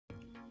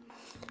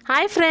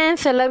Hi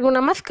friends, ಎಲ್ಲರಿಗೂ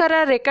ನಮಸ್ಕಾರ.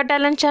 ರೇಖಾ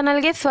talent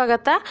ಚಾನಲ್ಗೆ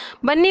ಸ್ವಾಗತ.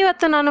 ಬನ್ನಿ,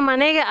 ಇವತ್ತು ನಾನು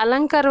ಮನೆಗೆ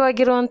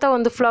ಅಲಂಕಾರವಾಗಿರುವಂಥ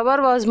ಒಂದು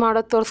ಫ್ಲವರ್ ವಾಸ್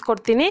ಮಾಡೋದು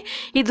ತೋರಿಸ್ಕೊಡ್ತೀನಿ.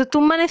 ಇದು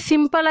ತುಂಬಾ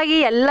ಸಿಂಪಲಾಗಿ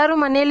ಎಲ್ಲರೂ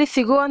ಮನೆಯಲ್ಲಿ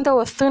ಸಿಗುವಂಥ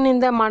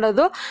ವಸ್ತುವಿನಿಂದ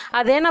ಮಾಡೋದು.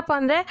 ಅದೇನಪ್ಪ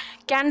ಅಂದರೆ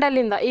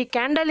ಕ್ಯಾಂಡಲಿಂದ. ಈ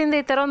ಕ್ಯಾಂಡಲಿಂದ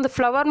ಈ ಥರ ಒಂದು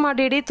ಫ್ಲವರ್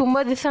ಮಾಡಿಡಿ,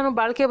 ತುಂಬ ದಿವಸನೂ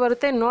ಬಾಳಿಕೆ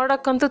ಬರುತ್ತೆ.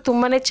 ನೋಡೋಕ್ಕಂತೂ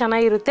ತುಂಬಾ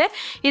ಚೆನ್ನಾಗಿರುತ್ತೆ.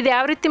 ಇದು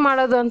ಯಾವ ರೀತಿ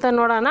ಮಾಡೋದು ಅಂತ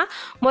ನೋಡೋಣ.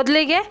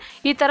 ಮೊದಲಿಗೆ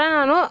ಈ ಥರ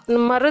ನಾನು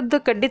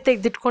ಮರದ ಕಡ್ಡಿ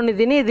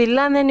ತೆಗೆದಿಟ್ಕೊಂಡಿದ್ದೀನಿ. ಇದಿಲ್ಲ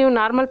ಅಂದರೆ ನೀವು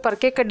ನಾರ್ಮಲ್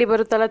ಪರ್ಕೆ ಕಡ್ಡಿ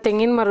ಬರುತ್ತಲ್ಲ,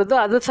 ತೆಂಗಿನ ಮರದ್ದು,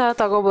 ಅದು ಸಹ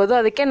ತಗೋಬೋದು.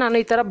 ಅದಕ್ಕೆ ನಾನು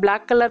ಈ ಥರ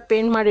ಬ್ಲ್ಯಾಕ್ ಕಲರ್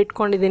ಪೇಂಟ್ ಮಾಡಿ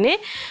ಇಟ್ಕೊಂಡಿದ್ದೀನಿ.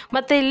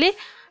 ಮತ್ತು ಇಲ್ಲಿ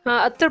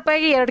 10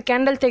 ರೂಪಾಯಿಗೆ 2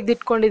 ಕ್ಯಾಂಡಲ್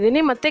ತೆಗೆದಿಟ್ಕೊಂಡಿದ್ದೀನಿ.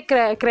 ಮತ್ತು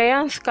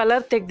ಕ್ರೇಯಾನ್ಸ್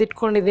ಕಲರ್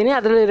ತೆಗೆದಿಟ್ಕೊಂಡಿದ್ದೀನಿ.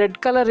 ಅದರಲ್ಲಿ ರೆಡ್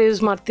ಕಲರ್ ಯೂಸ್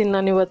ಮಾಡ್ತೀನಿ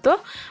ನಾನು ಇವತ್ತು.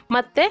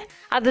 ಮತ್ತು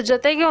ಅದ್ರ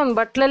ಜೊತೆಗೆ ಒಂದು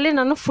ಬಟ್ಲಲ್ಲಿ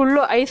ನಾನು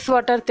ಫುಲ್ಲು ಐಸ್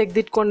ವಾಟರ್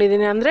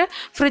ತೆಗೆದಿಟ್ಕೊಂಡಿದ್ದೀನಿ. ಅಂದರೆ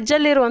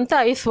ಫ್ರಿಜ್ಜಲ್ಲಿರುವಂಥ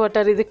ಐಸ್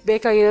ವಾಟರ್ ಇದಕ್ಕೆ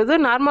ಬೇಕಾಗಿರೋದು.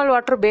 ನಾರ್ಮಲ್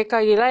ವಾಟ್ರ್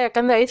ಬೇಕಾಗಿಲ್ಲ,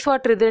 ಯಾಕಂದರೆ ಐಸ್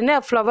ವಾಟ್ರ್ ಇದ್ರೇ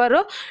ಆ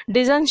ಫ್ಲವರು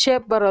ಡಿಸೈನ್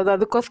ಶೇಪ್ ಬರೋದು.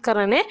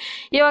 ಅದಕ್ಕೋಸ್ಕರನೇ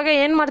ಇವಾಗ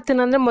ಏನು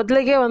ಮಾಡ್ತೀನಿ ಅಂದರೆ,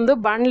 ಮೊದಲಿಗೆ ಒಂದು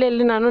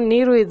ಬಾಣಲೆಯಲ್ಲಿ ನಾನು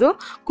ನೀರು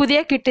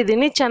ಕುದಿಯೋಕೆ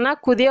ಇಟ್ಟಿದ್ದೀನಿ.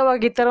 ಚೆನ್ನಾಗಿ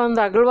ಕುದಿಯೋವಾಗ ಈ ಥರ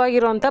ಒಂದು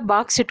ಅಗಲವಾಗಿರುವಂಥ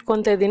ಬಾಕ್ಸ್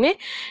ಇಟ್ಕೊತಾ ಇದ್ದೀನಿ.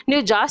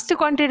 ನೀವು ಜಾಸ್ತಿ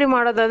ಕ್ವಾಂಟಿಟಿ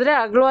ಮಾಡೋದಾದರೆ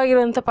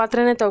ಅಗಲವಾಗಿರುವಂಥ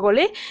ಪಾತ್ರೆನೇ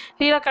ತೊಗೊಳ್ಳಿ.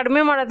 ಇಲ್ಲ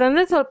ಕಡಿಮೆ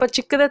ಮಾಡೋದಂದರೆ ಸ್ವಲ್ಪ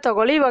ಚಿಕ್ಕದೇ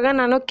ತೊಗೊಳ್ಳಿ. ಇವಾಗ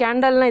ನಾನು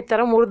ಕ್ಯಾಂಡಲ್ನ ಈ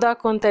ಥರ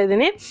ಮುರಿದಾಕೊತಾ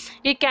ಇದ್ದೀನಿ.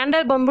 ಈ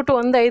ಕ್ಯಾಂಡಲ್ ಬಂದ್ಬಿಟ್ಟು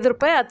ಒಂದು 5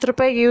 ರೂಪಾಯಿ 10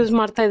 ರೂಪಾಯಿಗೆ ಯೂಸ್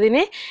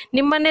ಮಾಡ್ತಾಯಿದ್ದೀನಿ.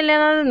 ನಿಮ್ಮ ಮನೇಲಿ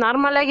ಏನಾದರೂ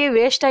ನಾರ್ಮಲಾಗಿ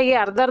ವೇಸ್ಟಾಗಿ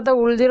ಅರ್ಧ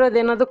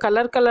ಉಳಿದಿರೋದೇನಾದರೂ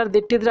ಕಲರ್ದು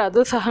ಇಟ್ಟಿದ್ರೆ ಅದು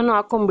ಸಹ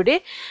ಹಾಕೊಂಬಿಡಿ,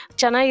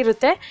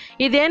 ಚೆನ್ನಾಗಿರುತ್ತೆ.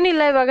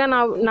 ಇದೇನಿಲ್ಲ, ಇವಾಗ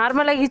ನಾವು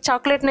ನಾರ್ಮಲಾಗಿ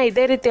ಚಾಕ್ಲೇಟ್ನ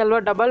ಇದೇ ರೀತಿ ಅಲ್ವಾ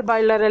ಡಬಲ್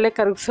ಬಾಯ್ಲರಲ್ಲೇ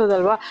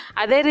ಕರಗಿಸೋದಲ್ವಾ,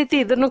 ಅದೇ ರೀತಿ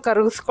ಇದನ್ನು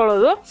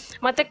ಕರಗಿಸ್ಕೊಳ್ಳೋದು.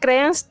 ಮತ್ತು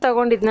ಕ್ರೇಯನ್ಸ್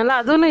ತೊಗೊಂಡಿದ್ನಲ್ಲ,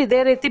 ಅದೂ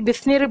ಇದೇ ರೀತಿ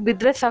ಬಿಸಿನೀರು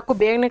ಬಿದ್ದರೆ ಸಾಕು,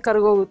 ಬೇಗನೆ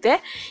ಕರಗೋಗುತ್ತೆ.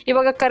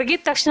 ಇವಾಗ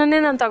ಕರಗಿದ ತಕ್ಷಣವೇ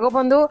ನಾನು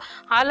ತಗೊಬಂದು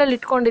ಹಾಲಲ್ಲಿ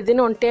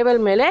ಇಟ್ಕೊಂಡಿದ್ದೀನಿ ಒಂದು ಟೇಬಲ್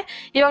ಮೇಲೆ.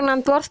 ಇವಾಗ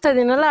ನಾನು ತೋರಿಸ್ತಾ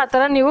ಇದ್ದೀನಲ್ಲ, ಆ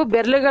ಥರ ನೀವು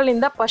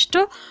ಬೆರಳುಗಳಿಂದ ಫಸ್ಟು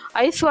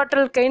ಐಸ್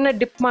ವಾಟ್ರಲ್ಲಿ ಕೈನ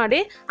ಡಿಪ್ ಮಾಡಿ,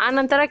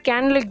 ಆನಂತರ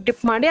ಕ್ಯಾಂಡ್ಲಿಗೆ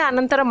ಡಿಪ್ ಮಾಡಿ,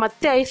 ಆನಂತರ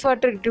ಮತ್ತೆ ಐಸ್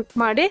ವಾಟ್ರಿಗೆ ಡಿಪ್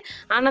ಮಾಡಿ,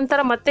 ಆನಂತರ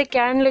ಮತ್ತೆ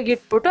ಕ್ಯಾಂಡ್ಲಿಗೆ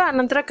ಇಟ್ಬಿಟ್ಟು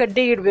ಆನಂತರ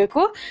ಕಡ್ಡಿಗೆ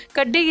ಇಡಬೇಕು.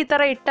 ಕಡ್ಡಿಗೆ ಈ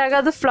ಥರ ಇಟ್ಟಾಗ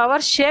ಅದು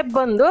ಫ್ಲವರ್ ಶೇಪ್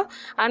ಬಂದು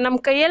ನಮ್ಮ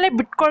ಕೈಯಲ್ಲೇ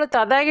ಬಿಟ್ಕೊಳ್ಳುತ್ತೆ,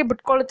 ಅದಾಗಿ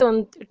ಬಿಟ್ಕೊಳ್ಳುತ್ತೆ.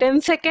 ಒಂದು 10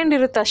 ಸೆಕೆಂಡ್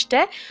ಇರುತ್ತೆ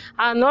ಅಷ್ಟೇ.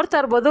 ನೋಡ್ತಾ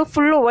ಇರ್ಬೋದು,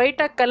 ಫುಲ್ಲು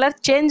ವೈಟಾಗಿ ಕಲರ್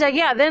ಚೇಂಜ್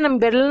ಆಗಿ ಅದೇ ನಮ್ಮ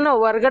ಬೆರಳನ್ನ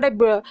ಹೊರಗಡೆ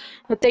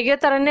ತೆಗಿಯೋ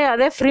ಥರನೇ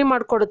ಅದೇ ಫ್ರೀ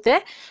ಮಾಡಿಕೊಡುತ್ತೆ.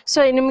 ಸೊ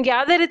ನಿಮ್ಗೆ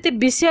ಯಾವುದೇ ರೀತಿ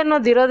ಬಿಸಿ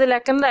ಅನ್ನೋದು ಇರೋದಿಲ್ಲ,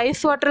 ಯಾಕಂದರೆ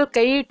ಐಸ್ ವಾಟ್ರಲ್ಲಿ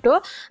ಕೈ ಇಟ್ಟು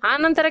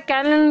ಆನಂತರ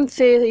ಕ್ಯಾಂಡಲ್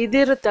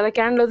ಇದಿರುತ್ತಲ್ಲ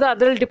ಕ್ಯಾಂಡಲ್ದು,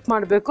 ಅದರಲ್ಲಿ ಡಿಪ್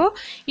ಮಾಡಬೇಕು.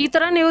 ಈ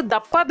ಥರ ನೀವು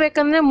ದಪ್ಪ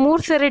ಬೇಕಂದರೆ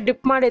 3 ಸರಿ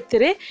ಡಿಪ್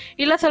ಮಾಡಿರ್ತೀರಿ,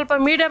 ಇಲ್ಲ ಸ್ವಲ್ಪ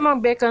ಮೀಡಿಯಮ್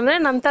ಆಗಿ ಬೇಕಂದರೆ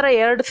ನಂತರ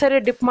 2 ಸರಿ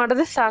ಡಿಪ್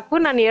ಮಾಡಿದ್ರೆ ಸಾಕು.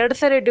 ನಾನು 2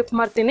 ಸರಿ ಡಿಪ್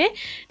ಮಾಡ್ತೀನಿ.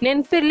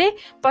 ನೆನಪಿರಲಿ,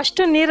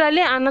 ಫಸ್ಟು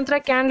ನೀರಲ್ಲಿ, ಆನಂತರ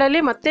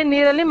ಕ್ಯಾಂಡಲಿ, ಮತ್ತೆ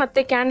ನೀರಲ್ಲಿ,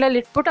 ಮತ್ತೆ ಕ್ಯಾಂಡಲ್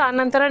ಇಟ್ಬಿಟ್ಟು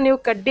ಆನಂತರ ನೀವು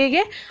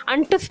ಕಡ್ಡಿಗೆ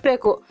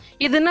ಅಂಟಿಸ್ಬೇಕು.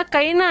 ಇದನ್ನು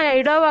ಕೈನ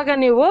ಇಡೋವಾಗ,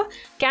 ನೀವು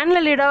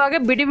ಕ್ಯಾಂಡಲ್ ಇಡೋವಾಗ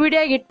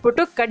ಬಿಡಿಯಾಗಿ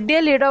ಇಟ್ಬಿಟ್ಟು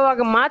ಕಡ್ಡಿಯಲ್ಲಿ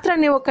ಇಡೋವಾಗ ಮಾತ್ರ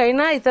ನೀವು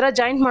ಕೈನ ಈ ಥರ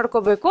ಜಾಯಿಂಟ್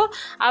ಮಾಡ್ಕೋಬೇಕು.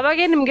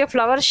 ಆವಾಗೇ ನಿಮಗೆ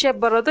ಫ್ಲವರ್ ಶೇಪ್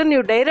ಬರೋದು.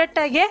 ನೀವು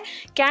ಡೈರೆಕ್ಟಾಗಿ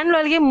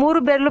ಕ್ಯಾಂಡಲ್ಗೆ 3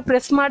 ಬೆರಳು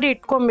ಪ್ರೆಸ್ ಮಾಡಿ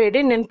ಇಟ್ಕೊಬೇಡಿ,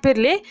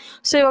 ನೆನಪಿರಲಿ.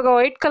 ಸೊ ಇವಾಗ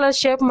ವೈಟ್ ಕಲರ್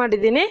ಶೇಪ್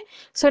ಮಾಡಿದ್ದೀನಿ.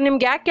 ಸೊ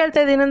ನಿಮ್ಗೆ ಯಾಕೆ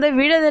ಹೇಳ್ತಾ ಇದ್ದೀನಿ ಅಂದರೆ,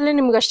 ವೀಡಿಯೋದಲ್ಲಿ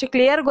ನಿಮ್ಗೆ ಅಷ್ಟು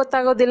ಕ್ಲಿಯರ್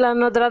ಗೊತ್ತಾಗೋದಿಲ್ಲ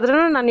ಅನ್ನೋದ್ರಾದ್ರೂ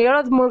ನಾನು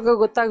ಹೇಳೋದು ಮೂಲಕ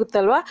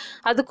ಗೊತ್ತಾಗುತ್ತಲ್ವ,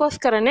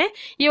 ಅದಕ್ಕೋಸ್ಕರನೇ.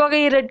 ಇವಾಗ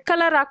ಈ ರೆಡ್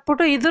ಕಲರ್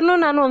ಹಾಕ್ಬಿಟ್ಟು ಇದನ್ನು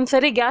ನಾನು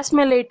ಒಂದ್ಸರಿ ಗ್ಯಾಸ್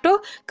ಮೇಲೆ ಇಟ್ಟು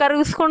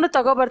ಕರಗಿಸ್ಕೊಂಡು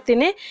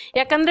ತಗೊಬರ್ತೀನಿ.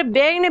 ಯಾಕಂದರೆ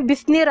ಬೇಗನೆ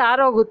ಬಿಸಿನೀರು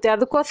ಆರೋಗುತ್ತೆ,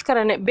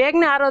 ಅದಕ್ಕೋಸ್ಕರನೇ.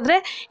 ಬೇಗನೆ ಆರೋದ್ರೆ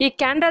ಈ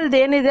ಕ್ಯಾಂಡಲ್ದು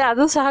ಏನಿದೆ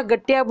ಅದು ಸಹ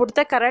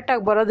ಗಟ್ಟಿಯಾಗ್ಬಿಡುತ್ತೆ,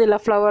 ಕರೆಕ್ಟಾಗಿ ಬರೋದಿಲ್ಲ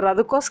ಫ್ಲವರ್,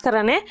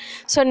 ಅದಕ್ಕೋಸ್ಕರನೇ.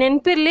 ಸೊ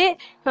ನೆನಪಿರಲಿ,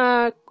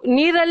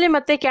 ನೀರಲ್ಲಿ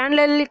ಮತ್ತು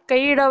ಕ್ಯಾಂಡಲಲ್ಲಿ ಕೈ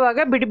ಇಡೋವಾಗ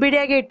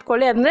ಬಿಡಿಯಾಗಿ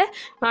ಇಟ್ಕೊಳ್ಳಿ, ಅಂದರೆ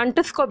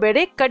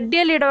ಅಂಟಿಸ್ಕೋಬೇಡಿ.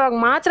 ಕಡ್ಡಿಯಲ್ಲಿ ಇಡೋವಾಗ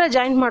ಮಾತ್ರ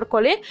ಜಾಯಿಂಟ್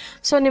ಮಾಡ್ಕೊಳ್ಳಿ.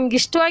 ಸೊ ನಿಮ್ಗೆ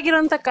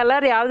ಇಷ್ಟವಾಗಿರೋಂಥ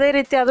ಕಲರ್ ಯಾವುದೇ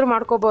ರೀತಿ ಆದರೂ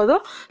ಮಾಡ್ಕೋಬೋದು.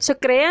 ಸೊ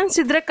ಕ್ರೇಯನ್ಸ್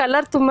ಇದ್ದರೆ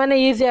ಕಲರ್ ತುಂಬಾ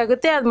ಈಸಿ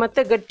ಆಗುತ್ತೆ, ಅದು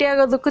ಮತ್ತೆ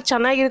ಗಟ್ಟಿಯಾಗೋದಕ್ಕೂ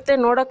ಚೆನ್ನಾಗಿರುತ್ತೆ,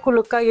 ನೋಡೋಕ್ಕೂ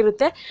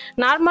ಲುಕ್ಕಾಗಿರುತ್ತೆ.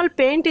 ನಾರ್ಮಲ್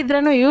ಪೇಂಟ್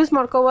ಇದ್ರೂ ಯೂಸ್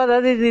ಮಾಡ್ಕೋಬೋದು,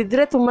 ಅದು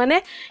ಇದ್ದರೆ ತುಂಬಾ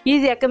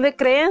ಈಸಿ. ಯಾಕಂದರೆ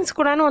ಕ್ರೇಯನ್ಸ್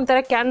ಕೂಡ ಒಂಥರ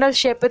ಕ್ಯಾಂಡಲ್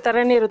ಶೇಪ್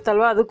ಥರನೇ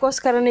ಇರುತ್ತಲ್ವ,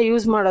 ಅದಕ್ಕೋಸ್ಕರನೇ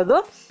ಯೂಸ್ ಮಾಡೋದು.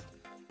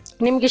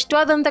 ನಿಮ್ಗೆ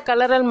ಇಷ್ಟವಾದಂಥ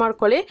ಕಲರಲ್ಲಿ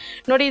ಮಾಡ್ಕೊಳ್ಳಿ.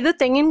 ನೋಡಿ, ಇದು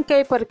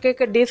ತೆಂಗಿನಕಾಯಿ ಪರ್ಕೆ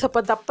ಕಡ್ಡಿ, ಸ್ವಲ್ಪ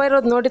ದಪ್ಪ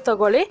ಇರೋದು ನೋಡಿ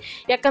ತಗೊಳ್ಳಿ,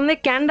 ಯಾಕಂದರೆ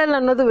ಕ್ಯಾಂಡಲ್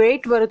ಅನ್ನೋದು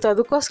ವೆಯ್ಟ್ ಬರುತ್ತೆ,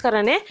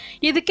 ಅದಕ್ಕೋಸ್ಕರನೇ.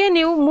 ಇದಕ್ಕೆ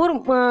ನೀವು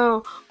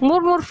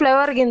ಮೂರು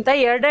ಫ್ಲೇವರ್ಗಿಂತ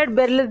 2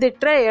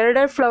 ಬೆರಳಿದಿಟ್ಟರೆ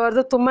 2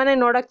 ಫ್ಲವರ್ದು ತುಂಬಾ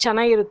ನೋಡೋಕ್ಕೆ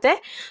ಚೆನ್ನಾಗಿರುತ್ತೆ.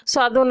 ಸೊ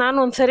ಅದು ನಾನು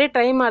ಒಂದ್ಸರಿ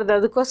ಟ್ರೈ ಮಾಡಿದೆ,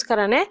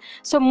 ಅದಕ್ಕೋಸ್ಕರನೇ.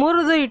 ಸೊ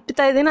 3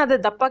 ಇಡ್ತಾ ಇದ್ದೀನಿ, ಅದೇ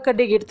ದಪ್ಪ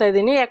ಕಡ್ಡಿಗೆ ಇಡ್ತಾ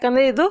ಇದ್ದೀನಿ,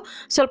 ಯಾಕಂದರೆ ಇದು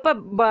ಸ್ವಲ್ಪ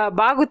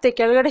ಬಾಗುತ್ತೆ,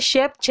 ಕೆಳಗಡೆ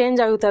ಶೇಪ್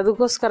ಚೇಂಜ್ ಆಗುತ್ತೆ,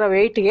 ಅದಕ್ಕೋಸ್ಕರ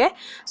ವೆಯ್ಟ್ಗೆ.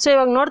 ಸೊ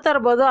ಇವಾಗ ನೋಡ್ತಾ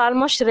ಇರ್ಬೋದು,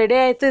 ಆಲ್ಮೋಸ್ಟ್ ರೆಡಿ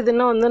ಆಯಿತು.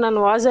 ಇದನ್ನು ಒಂದು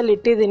ನಾನು ವಾಸಲ್ಲಿ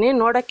ಇಟ್ಟಿದ್ದೀನಿ,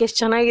 ನೋಡೋಕ್ಕೆ ಎಷ್ಟು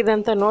ಚೆನ್ನಾಗಿದೆ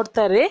ಅಂತ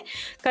ನೋಡ್ತಾ ಇರಿ.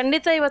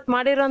 ಖಂಡಿತ ಇವತ್ತು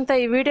ಮಾಡಿರೋಂಥ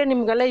ಈ ವಿಡಿಯೋ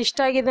ನಿಮಗೆಲ್ಲ ಇಷ್ಟ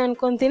ಆಗಿದೆ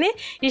ಅನ್ಕೊತೀನಿ.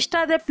 ಇಷ್ಟ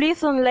ಆದರೆ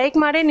ಪ್ಲೀಸ್ ಒಂದು ಲೈಕ್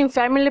ಮಾಡಿ, ನಿಮ್ಮ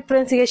ಫ್ಯಾಮಿಲಿ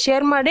ಫ್ರೆಂಡ್ಸ್ಗೆ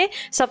ಶೇರ್ ಮಾಡಿ,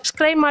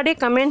 ಸಬ್ಸ್ಕ್ರೈಬ್ ಮಾಡಿ,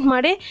 ಕಮೆಂಟ್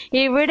ಮಾಡಿ.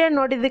 ಈ ವಿಡಿಯೋ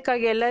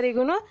ನೋಡಿದ್ದಕ್ಕಾಗಿ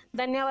ಎಲ್ಲರಿಗೂ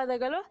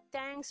ಧನ್ಯವಾದಗಳು.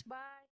 ಥ್ಯಾಂಕ್ಸ್, ಬಾಯ್.